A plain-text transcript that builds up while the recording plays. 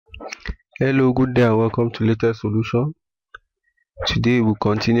Hello, good day and welcome to Latest Solution. Today we'll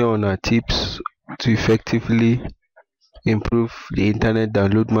continue on our tips to effectively improve the internet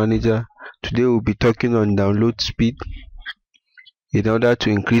download manager. Today we'll be talking on download speed. In order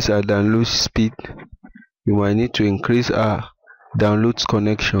to increase our download speed, we might need to increase our downloads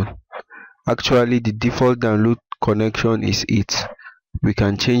connection. Actually, the default download connection is 8. We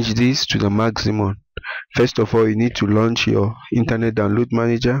can change this to the maximum. First of all, you need to launch your internet download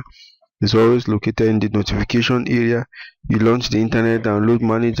manager. It's always located in the notification area. You launch the internet download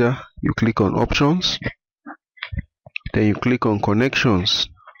manager, you click on options, then you click on connections.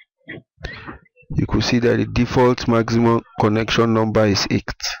 You could see that the default maximum connection number is 8.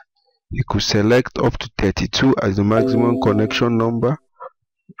 You could select up to 32 as the maximum connection number,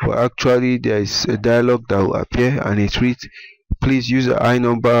 but actually there is a dialog that will appear and it reads, please use a high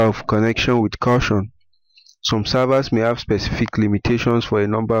number of connection with caution. Some servers may have specific limitations for a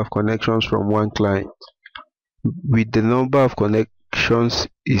number of connections from one client. With the number of connections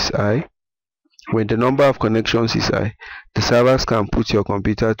is high, when the number of connections is high, the servers can put your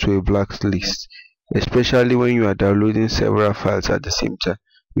computer to a blacklist, especially when you are downloading several files at the same time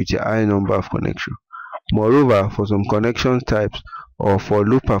with a high number of connections. Moreover, for some connection types or for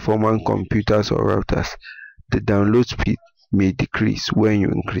low performance computers or routers, the download speed may decrease when you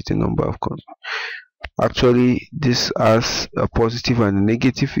increase the number of connections. Actually, this has a positive and a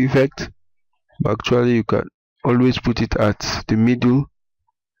negative effect, but actually you can always put it at the middle.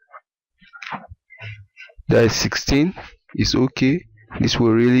 That is 16 is okay. This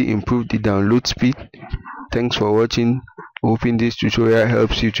will really improve the download speed. Thanks for watching. Hoping this tutorial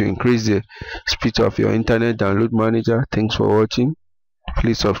helps you to increase the speed of your internet download manager. Thanks for watching.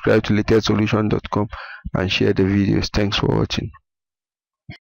 Please subscribe to latestsolution.com and share the videos. Thanks for watching.